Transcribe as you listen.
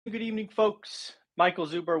Good evening, folks. Michael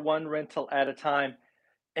Zuber, one rental at a time.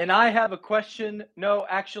 And I have a question. No,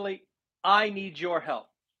 actually, I need your help.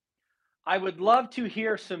 I would love to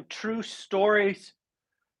hear some true stories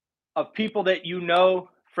of people that you know,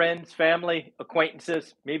 friends, family,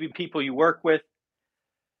 acquaintances, maybe people you work with.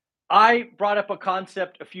 I brought up a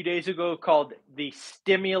concept a few days ago called the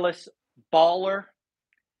stimulus baller.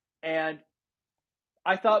 And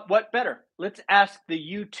I thought, what better? Let's ask the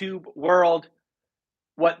YouTube world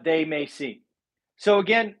what they may see. So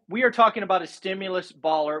again, we are talking about a stimulus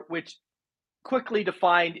baller, which quickly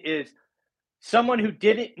defined is someone who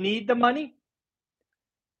didn't need the money,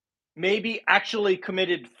 maybe actually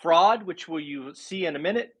committed fraud, which you see in a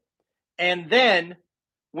minute, and then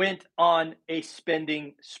went on a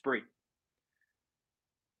spending spree.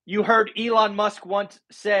 You heard Elon Musk once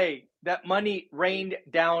say that money rained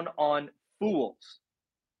down on fools,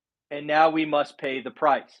 and now we must pay the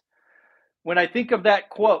price. When I think of that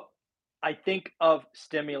quote, I think of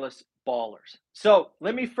stimulus ballers. So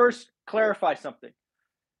let me first clarify something.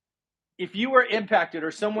 If you were impacted or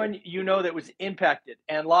someone you know that was impacted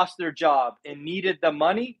and lost their job and needed the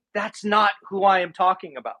money, that's not who I am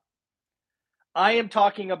talking about. I am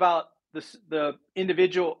talking about the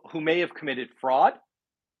individual who may have committed fraud,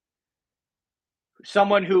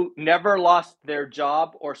 someone who never lost their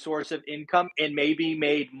job or source of income and maybe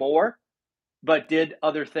made more, but did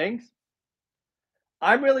other things.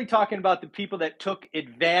 I'm really talking about the people that took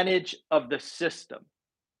advantage of the system.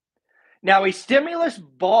 Now, a stimulus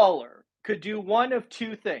baller could do one of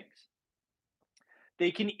two things. They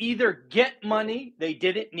can either get money they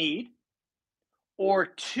didn't need, or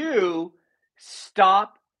two,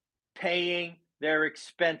 stop paying their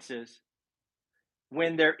expenses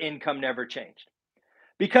when their income never changed.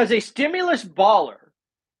 Because a stimulus baller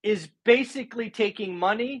is basically taking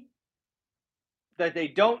money that they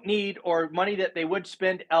don't need or money that they would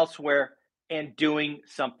spend elsewhere and doing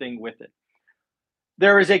something with it.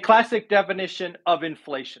 There is a classic definition of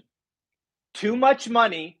inflation: too much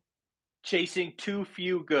money chasing too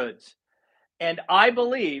few goods. And I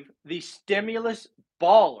believe the stimulus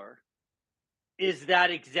baller is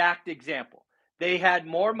that exact example. They had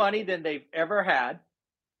more money than they've ever had,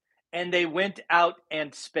 and they went out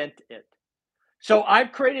and spent it. So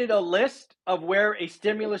I've created a list of where a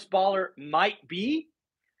stimulus baller might be.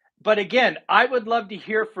 But again, I would love to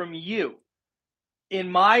hear from you.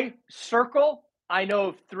 In my circle, I know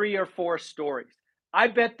of 3 or 4 stories. I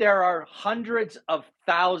bet there are hundreds of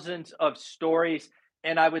thousands of stories,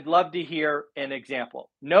 and I would love to hear an example.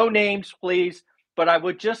 No names, please, but I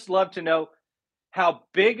would just love to know how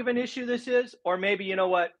big of an issue this is, or maybe, you know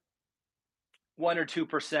what, 1 or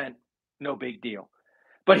 2%, no big deal.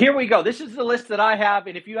 But here we go. This is the list that I have,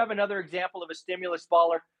 and if you have another example of a stimulus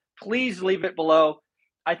baller, please leave it below.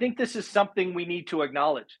 I think this is something we need to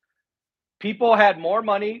acknowledge. People had more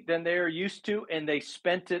money than they are used to, and they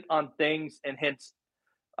spent it on things, and hence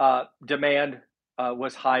demand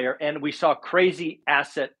was higher, and we saw crazy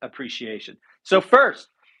asset appreciation. So first,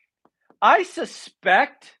 I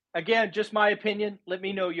suspect, again, just my opinion, let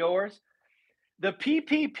me know yours, the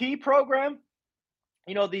PPP program,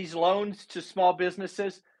 you know, these loans to small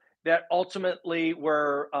businesses that ultimately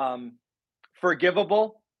were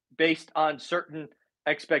forgivable based on certain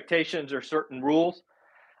expectations or certain rules.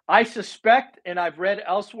 I suspect, and I've read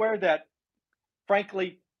elsewhere, that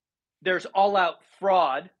frankly, there's all out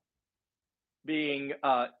fraud being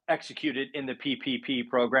executed in the PPP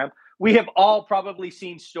program. We have all probably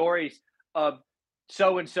seen stories of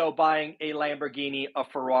so and so buying a Lamborghini, a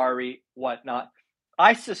Ferrari, whatnot.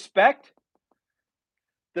 I suspect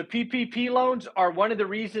the PPP loans are one of the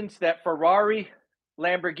reasons that Ferrari,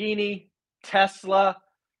 Lamborghini, Tesla,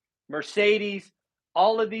 Mercedes,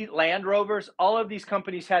 all of these Land Rovers, all of these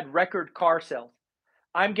companies had record car sales.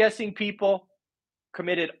 I'm guessing people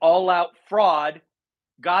committed all out fraud,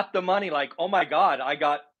 got the money like, oh my God, I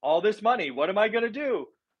got all this money. What am I going to do?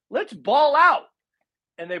 Let's ball out.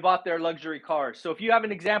 And they bought their luxury cars. So if you have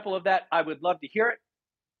an example of that, I would love to hear it.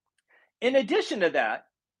 In addition to that,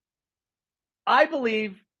 I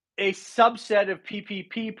believe a subset of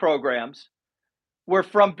PPP programs were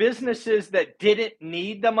from businesses that didn't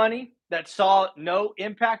need the money, that saw no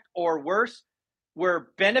impact, or worse,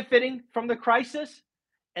 were benefiting from the crisis,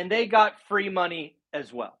 and they got free money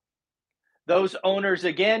as well. Those owners,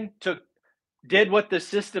 again, did what the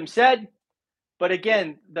system said, but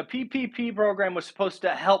again, the PPP program was supposed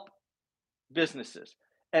to help businesses.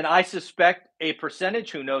 And I suspect a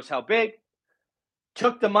percentage, who knows how big,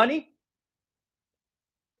 took the money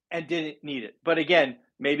and didn't need it. But again,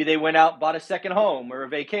 maybe they went out, bought a second home or a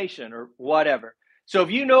vacation or whatever. So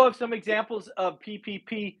if you know of some examples of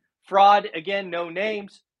PPP fraud, again, no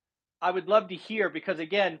names, I would love to hear because,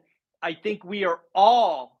 again, I think we are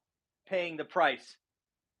all paying the price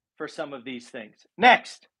for some of these things.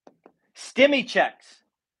 Next, stimmy checks.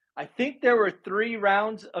 I think there were 3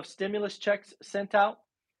 rounds of stimulus checks sent out.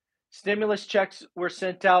 Stimulus checks were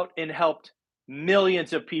sent out and helped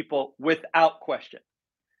millions of people without question.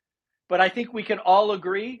 But I think we can all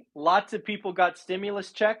agree lots of people got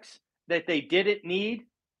stimulus checks that they didn't need,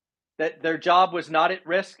 that their job was not at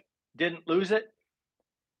risk, didn't lose it.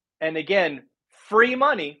 And again, free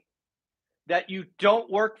money that you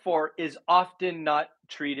don't work for is often not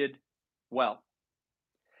treated well.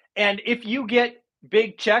 And if you get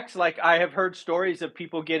big checks, like I have heard stories of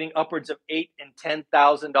people getting upwards of $8,000 and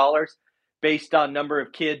 $10,000 based on number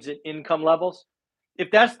of kids and income levels,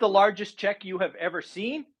 if that's the largest check you have ever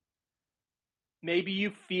seen, maybe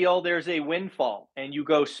you feel there's a windfall and you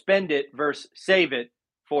go spend it versus save it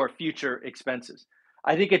for future expenses.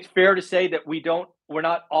 I think it's fair to say that we're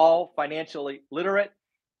not all financially literate.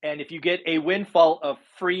 And if you get a windfall of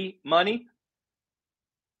free money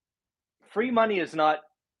is not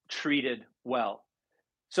treated well.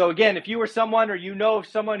 So again, if you were someone or you know of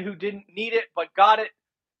someone who didn't need it but got it,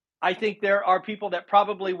 I think there are people that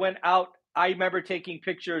probably went out. I remember taking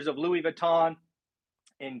pictures of Louis Vuitton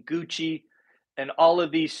and Gucci and all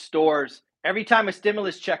of these stores. Every time a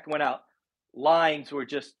stimulus check went out, lines were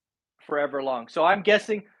just forever long. So I'm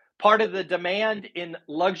guessing part of the demand in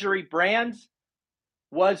luxury brands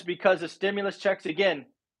was because of stimulus checks. Again,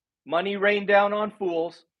 money rained down on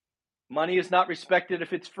fools. Money is not respected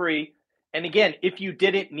if it's free. And again, if you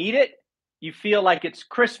didn't need it, you feel like it's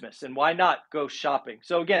Christmas, and why not go shopping?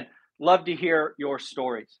 So again, love to hear your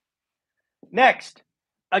stories. Next,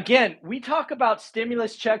 again, we talk about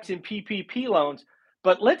stimulus checks and PPP loans,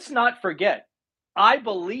 but let's not forget, I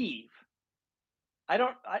believe,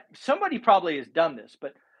 somebody probably has done this,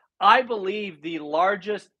 but I believe the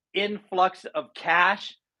largest influx of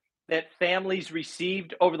cash that families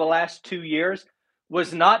received over the last 2 years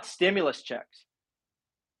was not stimulus checks.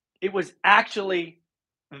 It was actually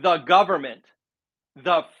the government,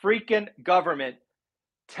 the freaking government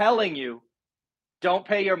telling you, don't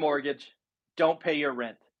pay your mortgage, don't pay your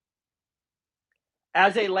rent.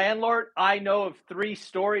 As a landlord, I know of 3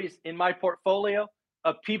 stories in my portfolio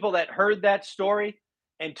of people that heard that story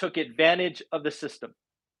and took advantage of the system.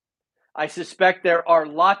 I suspect there are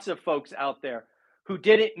lots of folks out there who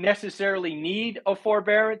didn't necessarily need a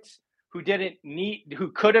forbearance, who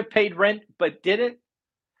could have paid rent but didn't.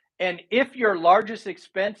 And if your largest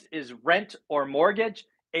expense is rent or mortgage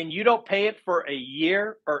and you don't pay it for a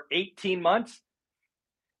year or 18 months,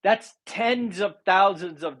 that's tens of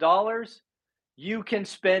thousands of dollars you can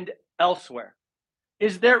spend elsewhere.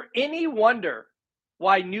 Is there any wonder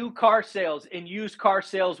why new car sales and used car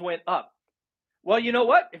sales went up? Well, you know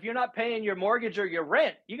what? If you're not paying your mortgage or your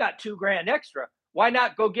rent, you got $2,000 extra. Why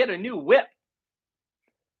not go get a new whip?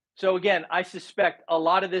 So again, I suspect a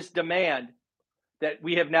lot of this demand that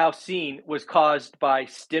we have now seen was caused by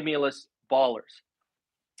stimulus ballers.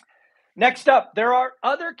 Next up, there are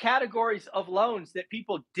other categories of loans that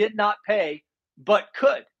people did not pay but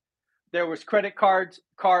could. There was credit cards,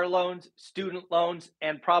 car loans, student loans,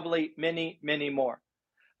 and probably many, many more.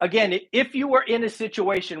 Again, if you were in a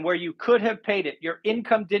situation where you could have paid it, your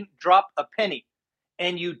income didn't drop a penny,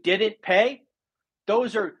 and you didn't pay,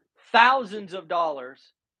 those are thousands of dollars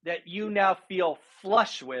that you now feel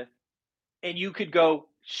flush with, and you could go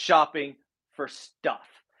shopping for stuff.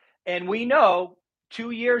 And we know 2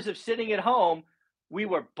 years of sitting at home, we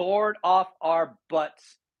were bored off our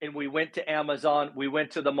butts, and we went to Amazon, we went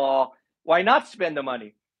to the mall. Why not spend the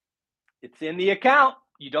money? It's in the account.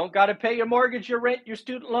 You don't got to pay your mortgage, your rent, your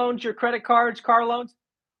student loans, your credit cards, car loans.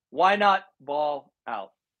 Why not ball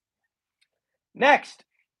out? Next,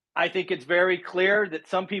 I think it's very clear that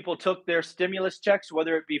some people took their stimulus checks,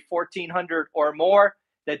 whether it be $1,400 or more,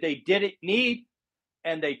 that they didn't need,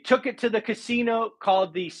 and they took it to the casino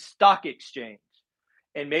called the stock exchange.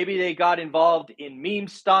 And maybe they got involved in meme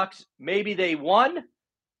stocks. Maybe they won,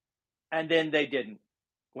 and then they didn't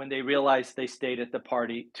when they realized they stayed at the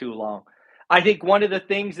party too long. I think one of the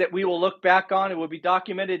things that we will look back on, it will be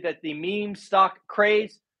documented that the meme stock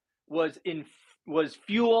craze was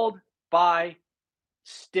fueled by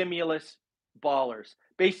stimulus ballers.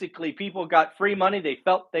 Basically, people got free money they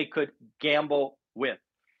felt they could gamble with.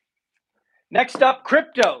 Next up,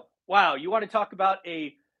 crypto. Wow, you want to talk about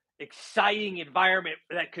a exciting environment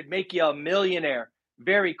that could make you a millionaire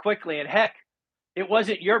very quickly. And heck, it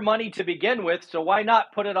wasn't your money to begin with, so why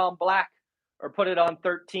not put it on black or put it on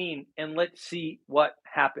 13 and let's see what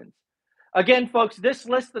happens. Again, folks, this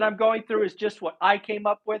list that I'm going through is just what I came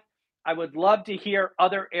up with. I would love to hear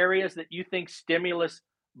other areas that you think stimulus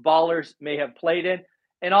ballers may have played in?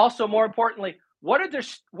 And also, more importantly, what are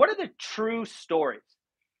the true stories?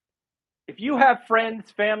 If you have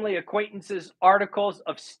friends, family, acquaintances, articles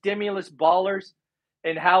of stimulus ballers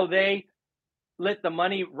and how they let the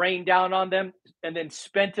money rain down on them and then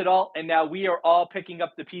spent it all, and now we are all picking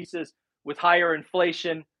up the pieces with higher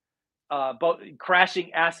inflation, both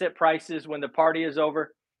crashing asset prices when the party is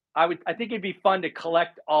over. I think it'd be fun to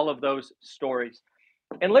collect all of those stories.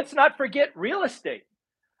 And let's not forget real estate.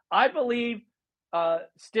 I believe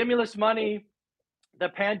stimulus money, the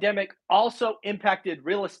pandemic also impacted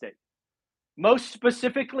real estate. Most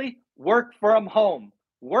specifically, work from home,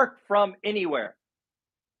 work from anywhere.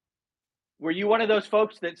 Were you one of those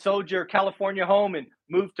folks that sold your California home and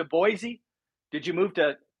moved to Boise? Did you move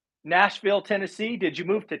to Nashville, Tennessee? Did you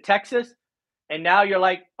move to Texas? And now you're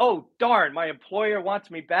like, oh, darn, my employer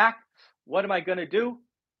wants me back. What am I going to do?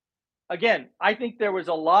 Again, I think there was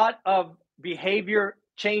a lot of behavior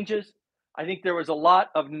changes. I think there was a lot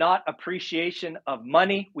of not appreciation of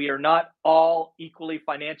money. We are not all equally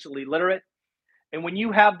financially literate. And when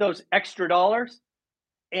you have those extra dollars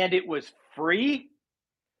and it was free,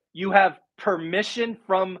 you have permission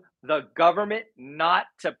from the government not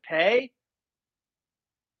to pay.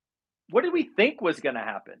 What did we think was going to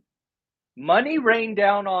happen? Money rained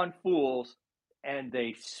down on fools and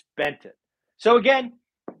they spent it. So, again,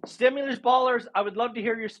 stimulus ballers, I would love to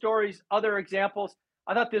hear your stories, other examples.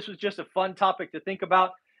 I thought this was just a fun topic to think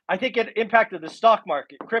about. I think it impacted the stock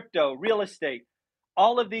market, crypto, real estate,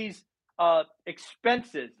 all of these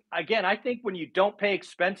expenses. Again, I think when you don't pay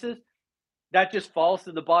expenses, that just falls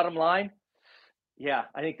to the bottom line. Yeah,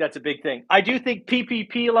 I think that's a big thing. I do think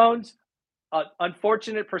PPP loans,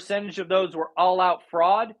 unfortunate percentage of those were all out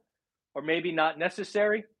fraud or maybe not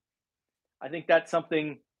necessary. I think that's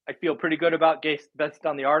something I feel pretty good about based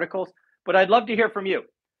on the articles, but I'd love to hear from you.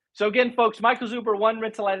 So again, folks, Michael Zuber, one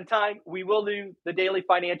rental at a time. We will do the daily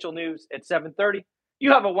financial news at 7:30.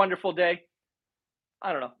 You have a wonderful day.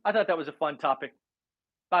 I don't know. I thought that was a fun topic.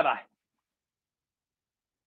 Bye-bye.